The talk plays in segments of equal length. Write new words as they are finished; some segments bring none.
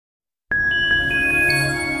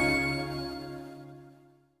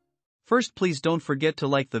First, please don't forget to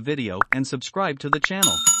like the video and subscribe to the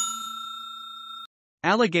channel.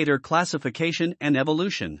 Alligator classification and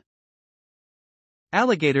evolution.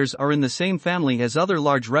 Alligators are in the same family as other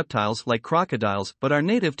large reptiles like crocodiles but are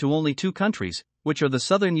native to only two countries, which are the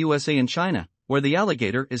southern USA and China, where the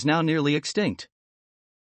alligator is now nearly extinct.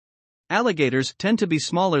 Alligators tend to be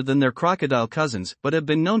smaller than their crocodile cousins but have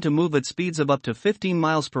been known to move at speeds of up to 15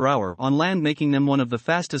 miles per hour on land, making them one of the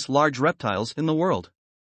fastest large reptiles in the world.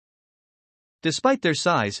 Despite their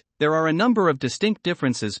size, there are a number of distinct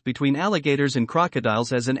differences between alligators and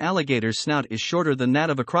crocodiles, as an alligator's snout is shorter than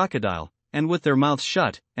that of a crocodile, and with their mouths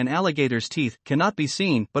shut, an alligator's teeth cannot be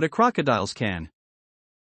seen but a crocodile's can.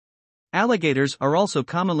 Alligators are also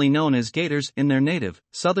commonly known as gators in their native,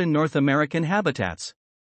 southern North American habitats.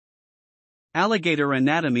 Alligator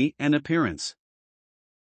anatomy and appearance.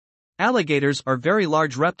 Alligators are very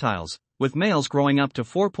large reptiles, with males growing up to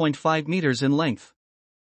 4.5 meters in length.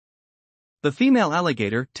 The female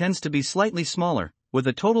alligator tends to be slightly smaller, with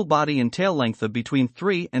a total body and tail length of between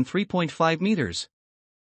 3 and 3.5 meters.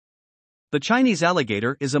 The Chinese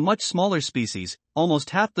alligator is a much smaller species, almost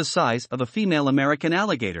half the size of a female American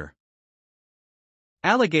alligator.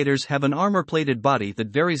 Alligators have an armor-plated body that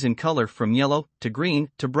varies in color from yellow to green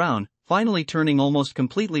to brown, finally turning almost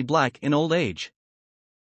completely black in old age.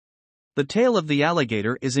 The tail of the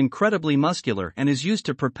alligator is incredibly muscular and is used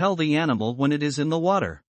to propel the animal when it is in the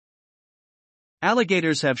water.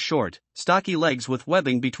 Alligators have short, stocky legs with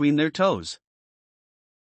webbing between their toes.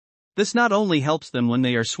 This not only helps them when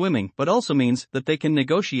they are swimming but also means that they can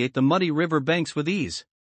negotiate the muddy river banks with ease.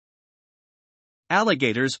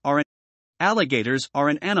 Alligators are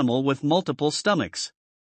an animal with multiple stomachs.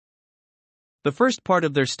 The first part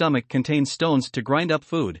of their stomach contains stones to grind up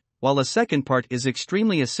food, while a second part is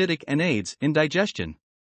extremely acidic and aids in digestion.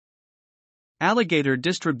 Alligator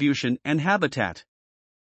distribution and habitat.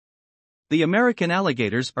 The American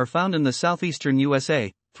alligators are found in the southeastern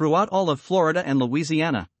USA, throughout all of Florida and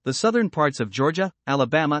Louisiana, the southern parts of Georgia,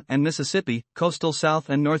 Alabama and Mississippi, coastal South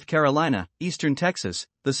and North Carolina, eastern Texas,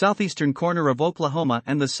 the southeastern corner of Oklahoma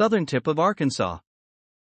and the southern tip of Arkansas.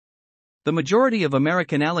 The majority of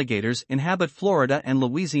American alligators inhabit Florida and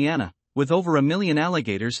Louisiana, with over 1 million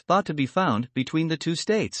alligators thought to be found between the two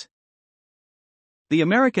states. The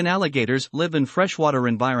American alligators live in freshwater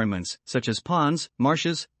environments, such as ponds,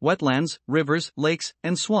 marshes, wetlands, rivers, lakes,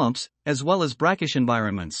 and swamps, as well as brackish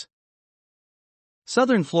environments.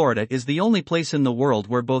 Southern Florida is the only place in the world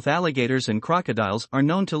where both alligators and crocodiles are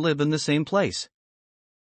known to live in the same place.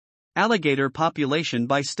 Alligator population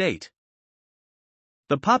by state.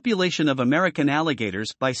 The population of American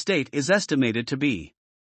alligators by state is estimated to be: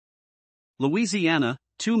 Louisiana,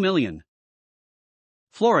 2 million.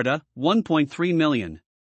 Florida, 1.3 million.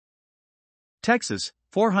 Texas,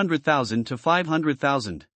 400,000 to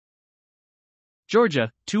 500,000.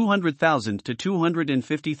 Georgia, 200,000 to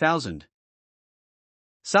 250,000.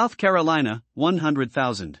 South Carolina,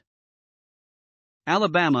 100,000.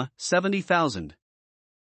 Alabama, 70,000.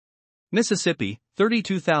 Mississippi,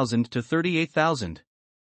 32,000 to 38,000.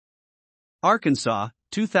 Arkansas,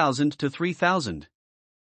 2,000 to 3,000.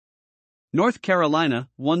 North Carolina,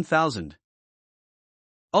 1,000.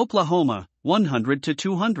 Oklahoma, 100 to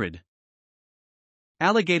 200.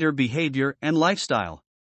 Alligator behavior and lifestyle.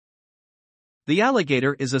 The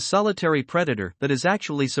alligator is a solitary predator that is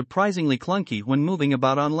actually surprisingly clunky when moving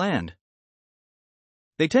about on land.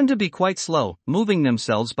 They tend to be quite slow, moving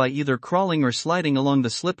themselves by either crawling or sliding along the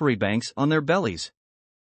slippery banks on their bellies.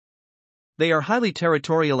 They are highly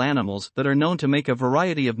territorial animals that are known to make a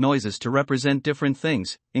variety of noises to represent different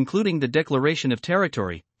things, including the declaration of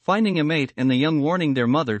territory, finding a mate, and the young warning their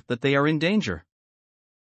mother that they are in danger.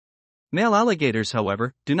 Male alligators,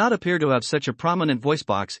 however, do not appear to have such a prominent voice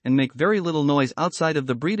box and make very little noise outside of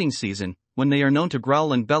the breeding season, when they are known to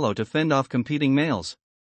growl and bellow to fend off competing males.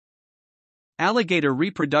 Alligator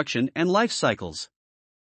reproduction and life cycles.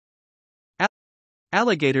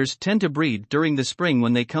 Alligators tend to breed during the spring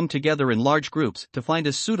when they come together in large groups to find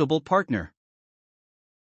a suitable partner.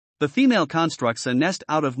 The female constructs a nest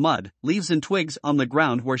out of mud, leaves and twigs on the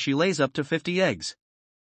ground where she lays up to 50 eggs.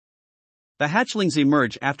 The hatchlings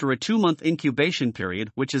emerge after a 2-month incubation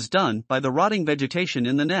period, which is done by the rotting vegetation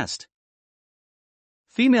in the nest.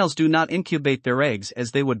 Females do not incubate their eggs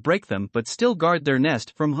as they would break them but still guard their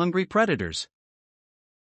nest from hungry predators.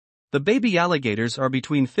 The baby alligators are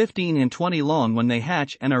between 15 and 20 long when they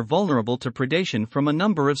hatch and are vulnerable to predation from a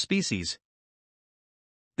number of species.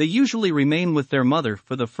 They usually remain with their mother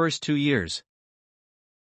for the first 2 years.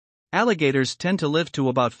 Alligators tend to live to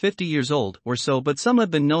about 50 years old or so, but some have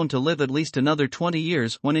been known to live at least another 20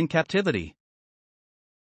 years when in captivity.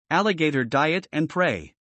 Alligator diet and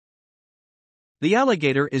prey. The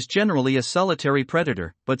alligator is generally a solitary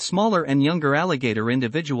predator, but smaller and younger alligator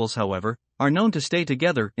individuals, however, are known to stay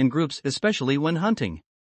together in groups, especially when hunting.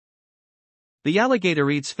 The alligator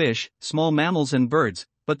eats fish, small mammals and birds,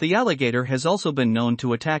 but the alligator has also been known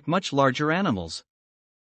to attack much larger animals.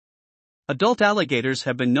 Adult alligators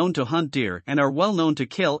have been known to hunt deer and are well known to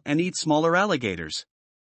kill and eat smaller alligators.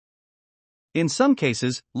 In some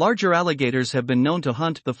cases, larger alligators have been known to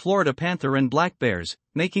hunt the Florida panther and black bears,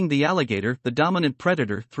 making the alligator the dominant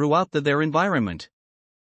predator throughout their environment.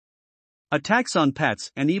 Attacks on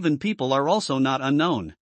pets and even people are also not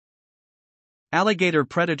unknown. Alligator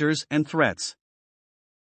predators and threats.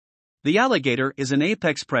 The alligator is an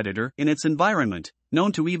apex predator in its environment,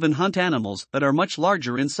 known to even hunt animals that are much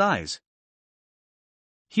larger in size.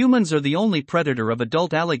 Humans are the only predator of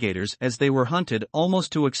adult alligators, as they were hunted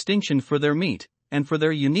almost to extinction for their meat, and for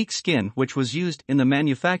their unique skin, which was used in the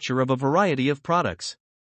manufacture of a variety of products.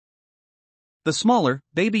 The smaller,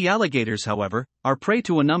 baby alligators, however, are prey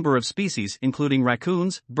to a number of species including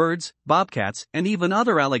raccoons, birds, bobcats, and even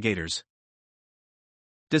other alligators.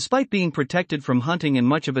 Despite being protected from hunting in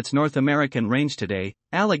much of its North American range today,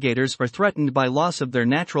 alligators are threatened by loss of their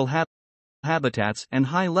natural habitats and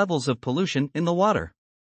high levels of pollution in the water.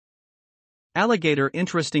 Alligator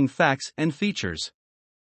interesting facts and features.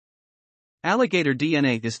 Alligator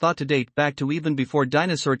DNA is thought to date back to even before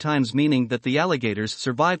dinosaur times, meaning that the alligators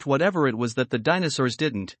survived whatever it was that the dinosaurs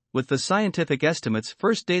didn't, with the scientific estimates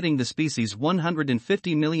first dating the species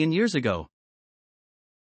 150 million years ago.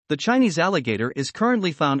 The Chinese alligator is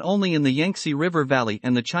currently found only in the Yangtze River Valley,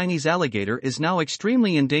 and the Chinese alligator is now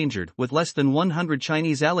extremely endangered, with less than 100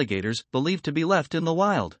 Chinese alligators believed to be left in the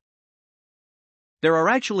wild. There are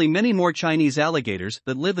actually many more Chinese alligators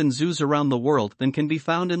that live in zoos around the world than can be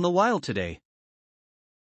found in the wild today.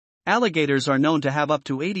 Alligators are known to have up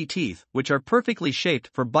to 80 teeth, which are perfectly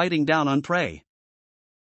shaped for biting down on prey.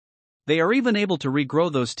 They are even able to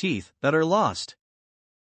regrow those teeth that are lost.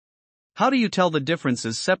 How do you tell the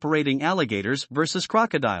differences separating alligators versus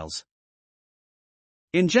crocodiles?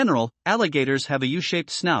 In general, alligators have a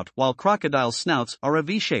U-shaped snout, while crocodile snouts are a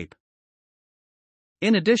V-shape.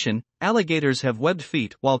 In addition, alligators have webbed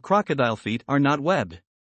feet, while crocodile feet are not webbed.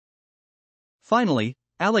 Finally,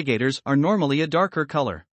 alligators are normally a darker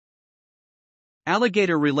color.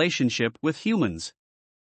 Alligator relationship with humans.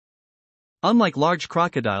 Unlike large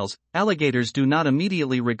crocodiles, alligators do not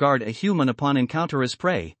immediately regard a human upon encounter as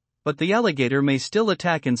prey, but the alligator may still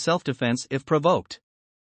attack in self-defense if provoked.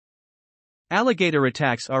 Alligator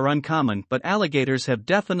attacks are uncommon, but alligators have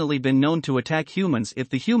definitely been known to attack humans if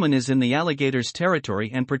the human is in the alligator's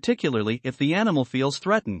territory, and particularly if the animal feels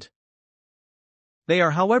threatened. They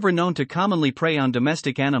are, however, known to commonly prey on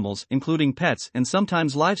domestic animals, including pets and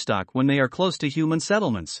sometimes livestock, when they are close to human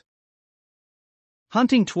settlements.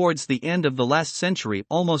 Hunting towards the end of the last century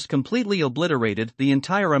almost completely obliterated the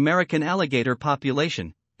entire American alligator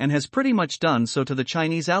population, and has pretty much done so to the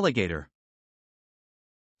Chinese alligator.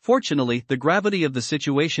 Fortunately, the gravity of the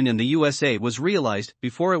situation in the USA was realized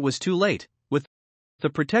before it was too late, with the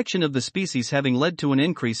protection of the species having led to an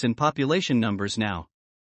increase in population numbers now.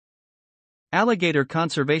 Alligator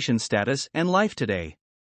conservation status and life today.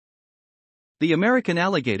 The American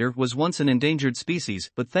alligator was once an endangered species,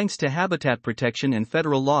 but thanks to habitat protection and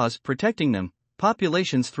federal laws protecting them,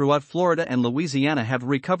 populations throughout Florida and Louisiana have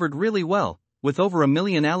recovered really well, with over 1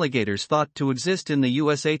 million alligators thought to exist in the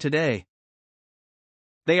USA today.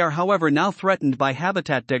 They are, however, now threatened by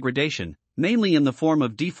habitat degradation, mainly in the form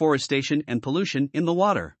of deforestation and pollution in the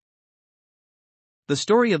water. The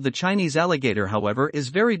story of the Chinese alligator, however, is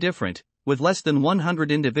very different. With less than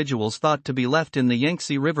 100 individuals thought to be left in the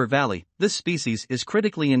Yangtze River Valley, this species is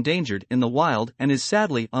critically endangered in the wild and is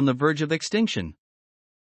sadly on the verge of extinction.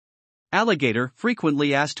 Alligator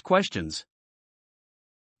frequently asked questions.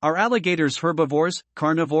 Are alligators herbivores,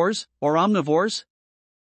 carnivores, or omnivores?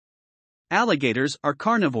 Alligators are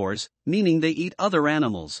carnivores, meaning they eat other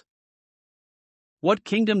animals. What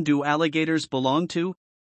kingdom do alligators belong to?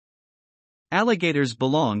 Alligators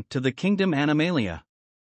belong to the kingdom Animalia.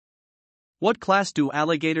 What class do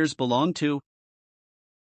alligators belong to?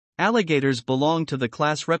 Alligators belong to the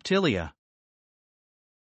class Reptilia.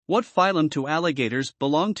 What phylum do alligators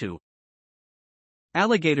belong to?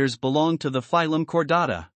 Alligators belong to the phylum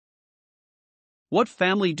Chordata. What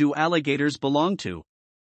family do alligators belong to?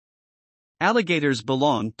 Alligators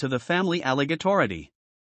belong to the family Alligatoridae.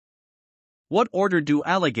 What order do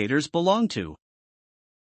alligators belong to?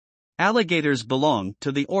 Alligators belong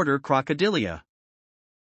to the order Crocodilia.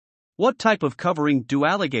 What type of covering do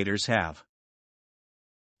alligators have?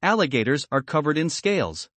 Alligators are covered in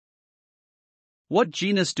scales. What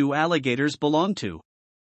genus do alligators belong to?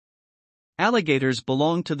 Alligators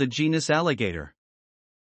belong to the genus Alligator.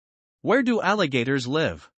 Where do alligators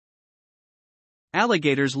live?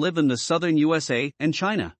 Alligators live in the southern USA and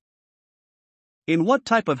China. In what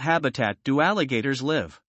type of habitat do alligators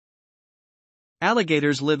live?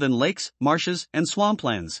 Alligators live in lakes, marshes, and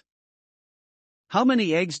swamplands. How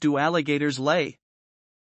many eggs do alligators lay?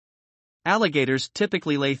 Alligators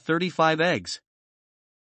typically lay 35 eggs.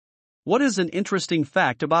 What is an interesting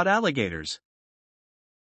fact about alligators?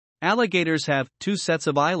 Alligators have 2 sets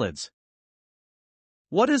of eyelids.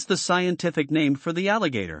 What is the scientific name for the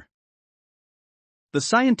alligator? The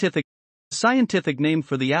scientific name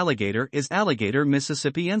for the alligator is Alligator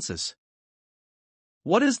mississippiensis.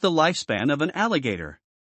 What is the lifespan of an alligator?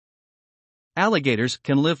 Alligators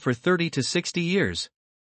can live for 30 to 60 years.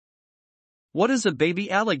 What is a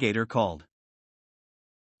baby alligator called?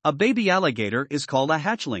 A baby alligator is called a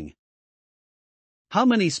hatchling. How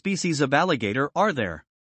many species of alligator are there?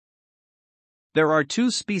 There are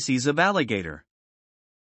 2 species of alligator.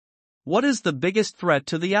 What is the biggest threat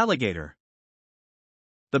to the alligator?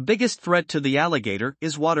 The biggest threat to the alligator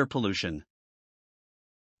is water pollution.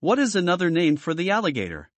 What is another name for the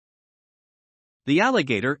alligator? The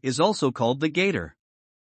alligator is also called the gator.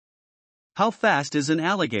 How fast is an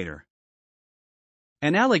alligator?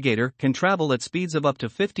 An alligator can travel at speeds of up to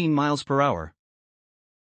 15 miles per hour.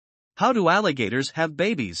 How do alligators have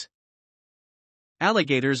babies?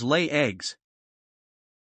 Alligators lay eggs.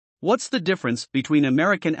 What's the difference between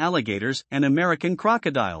American alligators and American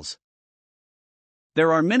crocodiles?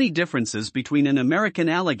 There are many differences between an American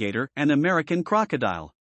alligator and American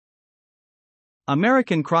crocodile.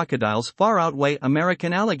 American crocodiles far outweigh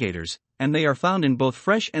American alligators, and they are found in both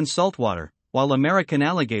fresh and salt water, while American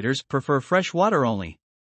alligators prefer fresh water only.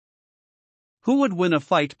 Who would win a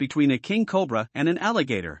fight between a king cobra and an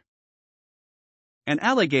alligator? An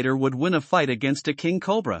alligator would win a fight against a king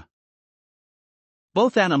cobra.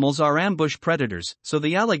 Both animals are ambush predators, so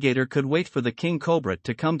the alligator could wait for the king cobra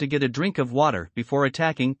to come to get a drink of water before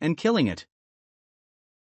attacking and killing it.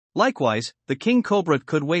 Likewise, the king cobra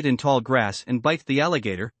could wait in tall grass and bite the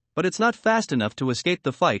alligator, but it's not fast enough to escape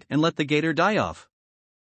the fight and let the gator die off.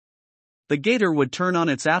 The gator would turn on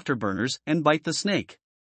its afterburners and bite the snake.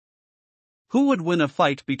 Who would win a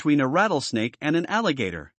fight between a rattlesnake and an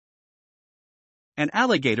alligator? An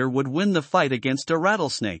alligator would win the fight against a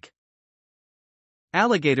rattlesnake.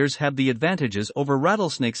 Alligators have the advantages over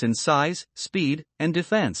rattlesnakes in size, speed, and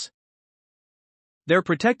defense. Their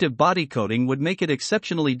protective body coating would make it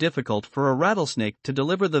exceptionally difficult for a rattlesnake to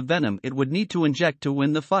deliver the venom it would need to inject to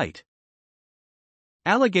win the fight.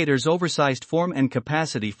 Alligators' oversized form and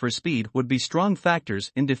capacity for speed would be strong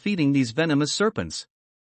factors in defeating these venomous serpents.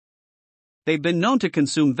 They've been known to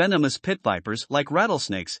consume venomous pit vipers like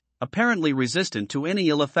rattlesnakes, apparently resistant to any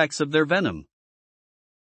ill effects of their venom.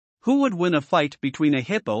 Who would win a fight between a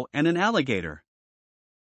hippo and an alligator?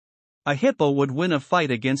 A hippo would win a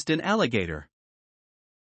fight against an alligator.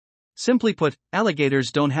 Simply put,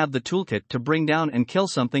 alligators don't have the toolkit to bring down and kill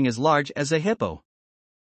something as large as a hippo.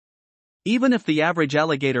 Even if the average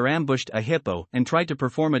alligator ambushed a hippo and tried to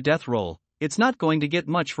perform a death roll, it's not going to get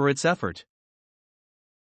much for its effort.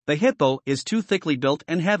 The hippo is too thickly built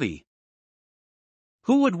and heavy.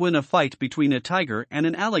 Who would win a fight between a tiger and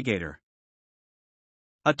an alligator?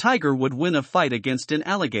 A tiger would win a fight against an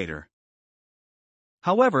alligator.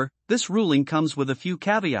 However, this ruling comes with a few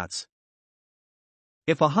caveats.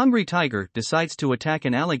 If a hungry tiger decides to attack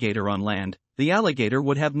an alligator on land, the alligator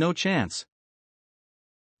would have no chance.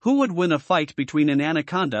 Who would win a fight between an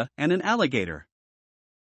anaconda and an alligator?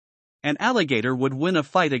 An alligator would win a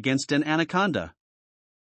fight against an anaconda.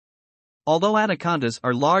 Although anacondas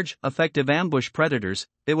are large, effective ambush predators,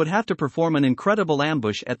 they would have to perform an incredible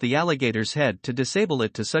ambush at the alligator's head to disable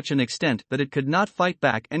it to such an extent that it could not fight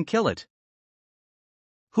back and kill it.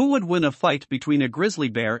 Who would win a fight between a grizzly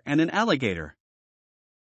bear and an alligator?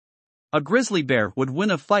 A grizzly bear would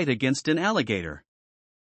win a fight against an alligator.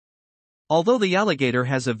 Although the alligator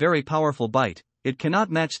has a very powerful bite, it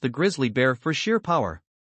cannot match the grizzly bear for sheer power.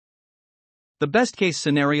 The best-case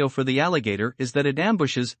scenario for the alligator is that it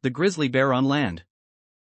ambushes the grizzly bear on land.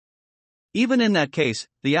 Even in that case,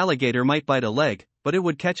 the alligator might bite a leg, but it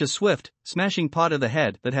would catch a swift, smashing paw to the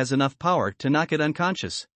head that has enough power to knock it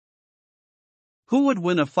unconscious. Who would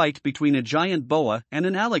win a fight between a giant boa and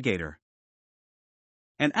an alligator?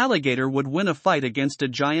 An alligator would win a fight against a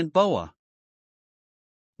giant boa.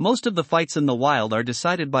 Most of the fights in the wild are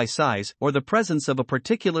decided by size or the presence of a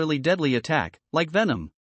particularly deadly attack, like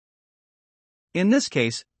venom. In this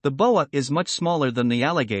case, the boa is much smaller than the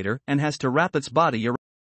alligator and has to wrap its body around